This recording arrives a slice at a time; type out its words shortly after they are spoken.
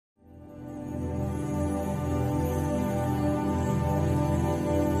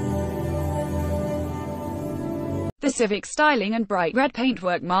The Civic styling and bright red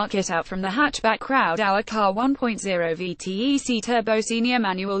paintwork mark it out from the hatchback crowd. Our car 1.0 VTEC Turbo Senior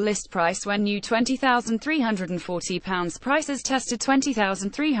Manual list price when new £20,340, prices tested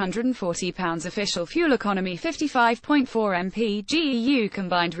 £20,340, official fuel economy 55.4 mpg EU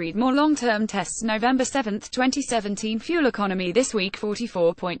combined. Read more. Long-term tests November 7, 2017, fuel economy this week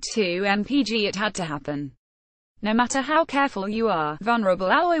 44.2 mpg. It had to happen. No matter how careful you are,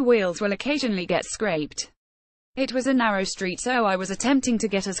 vulnerable alloy wheels will occasionally get scraped. It was a narrow street, so I was attempting to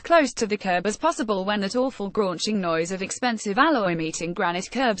get as close to the curb as possible when that awful graunching noise of expensive alloy meeting granite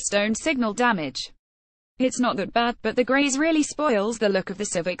curbstone signaled damage. It's not that bad, but the greys really spoils the look of the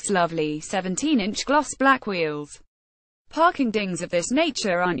Civic's lovely 17-inch gloss black wheels. Parking dings of this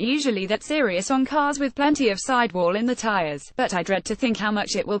nature aren't usually that serious on cars with plenty of sidewall in the tires, but I dread to think how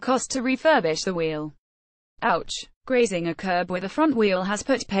much it will cost to refurbish the wheel. Ouch. Grazing a curb with a front wheel has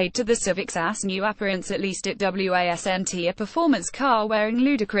put paid to the Civic's new appearance, at least it wasn't. A performance car wearing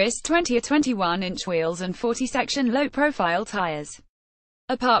ludicrous 20 or 21-inch wheels and 40-section low-profile tires.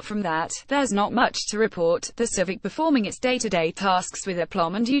 Apart from that, there's not much to report, the Civic performing its day-to-day tasks with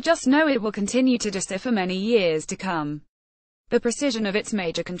aplomb, and you just know it will continue to do so for many years to come. The precision of its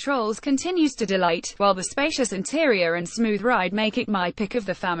major controls continues to delight, while the spacious interior and smooth ride make it my pick of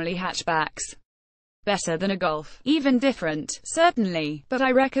the family hatchbacks. Better than a Golf. Even different, certainly, but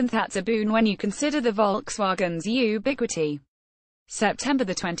I reckon that's a boon when you consider the Volkswagen's ubiquity. September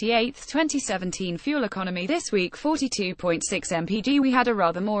 28, 2017, fuel economy this week 42.6 mpg. We had a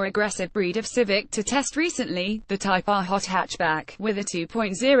rather more aggressive breed of Civic to test recently, the Type R hot hatchback, with a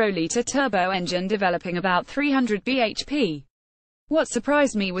 2.0-litre turbo engine developing about 300 bhp. What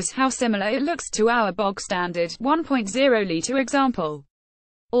surprised me was how similar it looks to our bog-standard 1.0-litre example.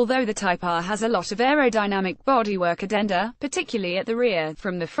 Although the Type R has a lot of aerodynamic bodywork addenda, particularly at the rear,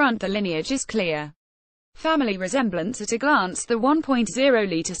 from the front the lineage is clear. Family resemblance at a glance. The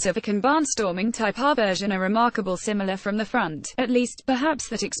 1.0-litre Civic and barnstorming Type R version are remarkable similar from the front, at least. Perhaps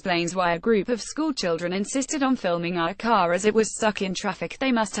that explains why a group of schoolchildren insisted on filming our car as it was stuck in traffic.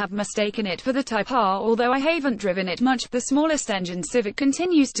 They must have mistaken it for the Type R, although I haven't driven it much. The smallest engine Civic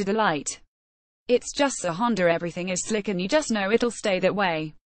continues to delight. It's just a Honda, everything is slick and you just know it'll stay that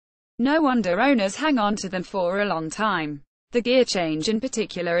way. No wonder owners hang on to them for a long time. The gear change in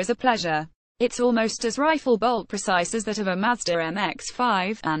particular is a pleasure. It's almost as rifle bolt precise as that of a Mazda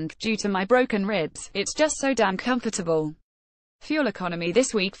MX-5, and, due to my broken ribs, it's just so damn comfortable. Fuel economy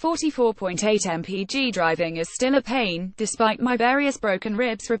this week 44.8 mpg. Driving is still a pain, despite my various broken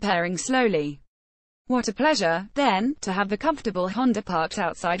ribs repairing slowly. What a pleasure, then, to have the comfortable Honda parked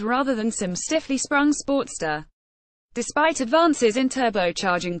outside rather than some stiffly sprung Sportster. Despite advances in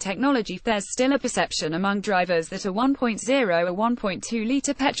turbocharging technology, there's still a perception among drivers that a 1.0 or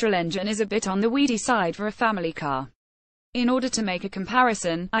 1.2-litre petrol engine is a bit on the weedy side for a family car. In order to make a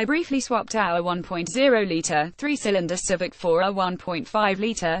comparison, I briefly swapped our 1.0-litre, 3-cylinder Civic for a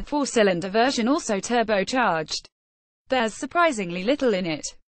 1.5-litre, 4-cylinder version also turbocharged. There's surprisingly little in it.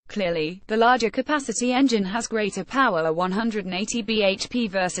 Clearly, the larger capacity engine has greater power, 180 bhp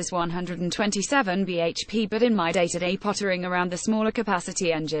versus 127 bhp, but in my day-to-day pottering around the smaller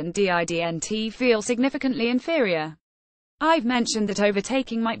capacity engine didn't feel significantly inferior. I've mentioned that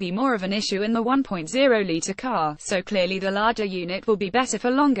overtaking might be more of an issue in the 1.0-litre car, so clearly the larger unit will be better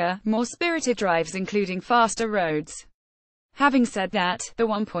for longer, more spirited drives including faster roads. Having said that, the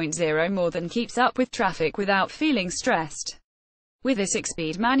 1.0 more than keeps up with traffic without feeling stressed. With a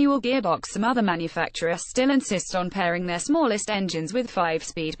 6-speed manual gearbox, some other manufacturers still insist on pairing their smallest engines with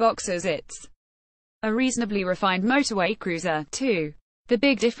 5-speed boxers. It's a reasonably refined motorway cruiser, too. The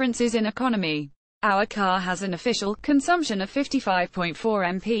big difference is in economy. Our car has an official consumption of 55.4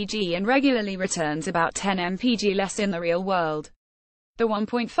 mpg and regularly returns about 10 mpg less in the real world. The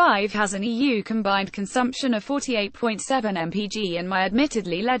 1.5 has an EU combined consumption of 48.7 mpg, and my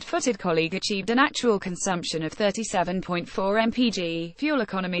admittedly lead-footed colleague achieved an actual consumption of 37.4 mpg. Fuel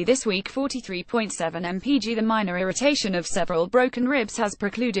economy this week 43.7 mpg. The minor irritation of several broken ribs has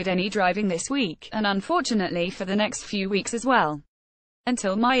precluded any driving this week, and unfortunately for the next few weeks as well.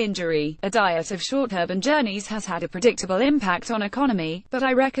 Until my injury, a diet of short urban journeys has had a predictable impact on economy, but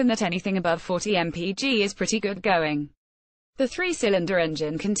I reckon that anything above 40 mpg is pretty good going. The 3-cylinder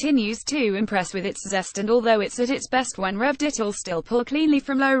engine continues to impress with its zest, and although it's at its best when revved, it'll still pull cleanly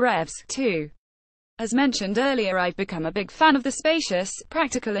from low revs, too. As mentioned earlier, I've become a big fan of the spacious,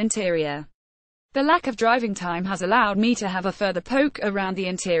 practical interior. The lack of driving time has allowed me to have a further poke around the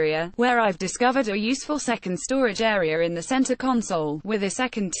interior, where I've discovered a useful second storage area in the center console, with a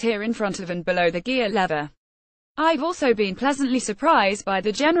second tier in front of and below the gear lever. I've also been pleasantly surprised by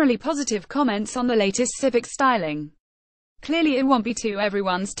the generally positive comments on the latest Civics styling. Clearly it won't be to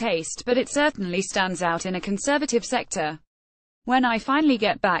everyone's taste, but it certainly stands out in a conservative sector. When I finally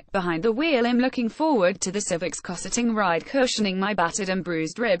get back behind the wheel, I'm looking forward to the Civics cosseting ride, cushioning my battered and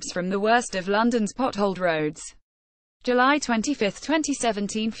bruised ribs from the worst of London's potholed roads. July 25,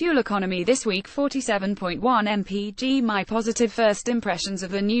 2017 Fuel economy this week 47.1 mpg. My positive first impressions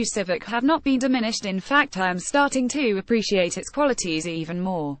of the new Civic have not been diminished. In fact, I am starting to appreciate its qualities even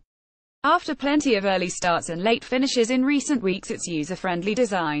more. After plenty of early starts and late finishes in recent weeks, its user-friendly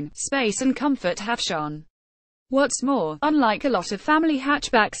design, space and comfort have shone. What's more, unlike a lot of family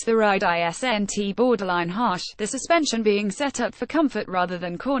hatchbacks, the ride isn't borderline harsh, the suspension being set up for comfort rather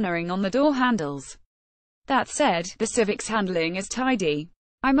than cornering on the door handles. That said, the Civic's handling is tidy.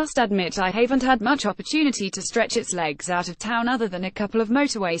 I must admit I haven't had much opportunity to stretch its legs out of town other than a couple of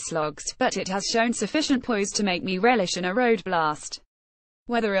motorway slogs, but it has shown sufficient poise to make me relish in a road blast.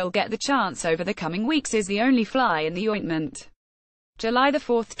 Whether it'll get the chance over the coming weeks is the only fly in the ointment. July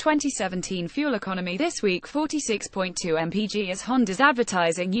 4, 2017 Fuel economy this week 46.2 mpg. As Honda's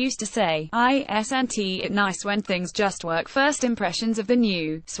advertising used to say, isn't it nice when things just work? First impressions of the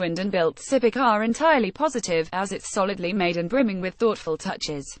new, Swindon-built Civic are entirely positive, as it's solidly made and brimming with thoughtful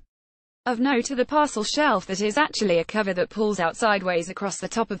touches. Of note are the parcel shelf that is actually a cover that pulls out sideways across the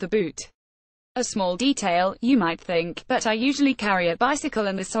top of the boot. A small detail, you might think, but I usually carry a bicycle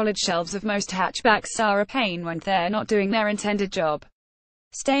and the solid shelves of most hatchbacks are a pain when they're not doing their intended job.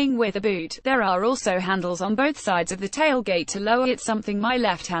 Staying with the boot, there are also handles on both sides of the tailgate to lower it, something my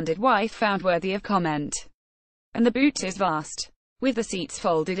left-handed wife found worthy of comment. And the boot is vast. With the seats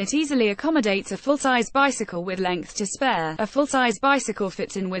folded, it easily accommodates a full-size bicycle with length to spare. A full-size bicycle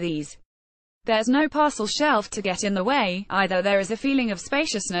fits in with ease. There's no parcel shelf to get in the way, either. There is a feeling of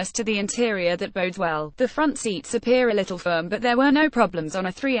spaciousness to the interior that bodes well. The front seats appear a little firm, but there were no problems on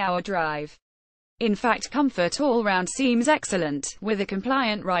a 3-hour drive. In fact, comfort all round seems excellent, with a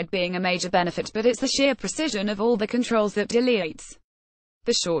compliant ride being a major benefit, but it's the sheer precision of all the controls that delights.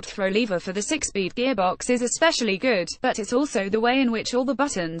 The short throw lever for the 6-speed gearbox is especially good, but it's also the way in which all the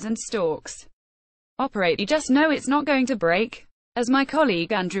buttons and stalks operate. You just know it's not going to break. As my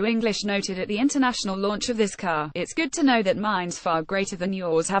colleague Andrew English noted at the international launch of this car, it's good to know that minds far greater than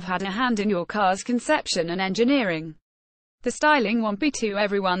yours have had a hand in your car's conception and engineering. The styling won't be to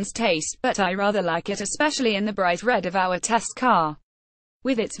everyone's taste, but I rather like it, especially in the bright red of our test car.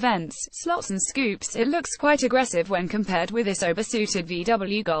 With its vents, slots and scoops, it looks quite aggressive when compared with this oversuited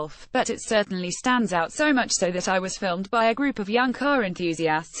VW Golf, but it certainly stands out, so much so that I was filmed by a group of young car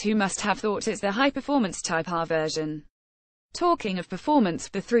enthusiasts who must have thought it's the high-performance Type R version. Talking of performance,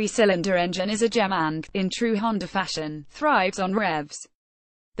 the 3-cylinder engine is a gem and, in true Honda fashion, thrives on revs.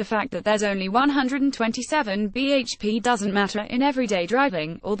 The fact that there's only 127 bhp doesn't matter in everyday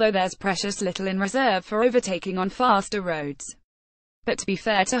driving, although there's precious little in reserve for overtaking on faster roads. But to be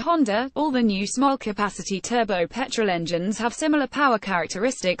fair to Honda, all the new small-capacity turbo petrol engines have similar power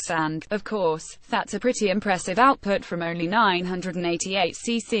characteristics and, of course, that's a pretty impressive output from only 988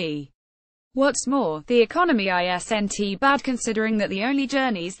 cc. What's more, the economy isn't bad, considering that the only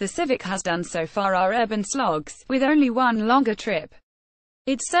journeys the Civic has done so far are urban slogs, with only one longer trip.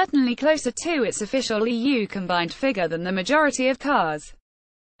 It's certainly closer to its official EU combined figure than the majority of cars.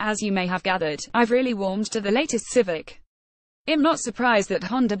 As you may have gathered, I've really warmed to the latest Civic. I'm not surprised that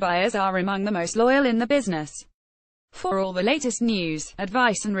Honda buyers are among the most loyal in the business. For all the latest news,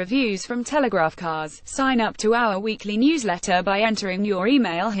 advice and reviews from Telegraph Cars, sign up to our weekly newsletter by entering your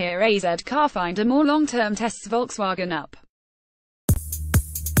email here. AZ Car Finder. More long-term tests. Volkswagen up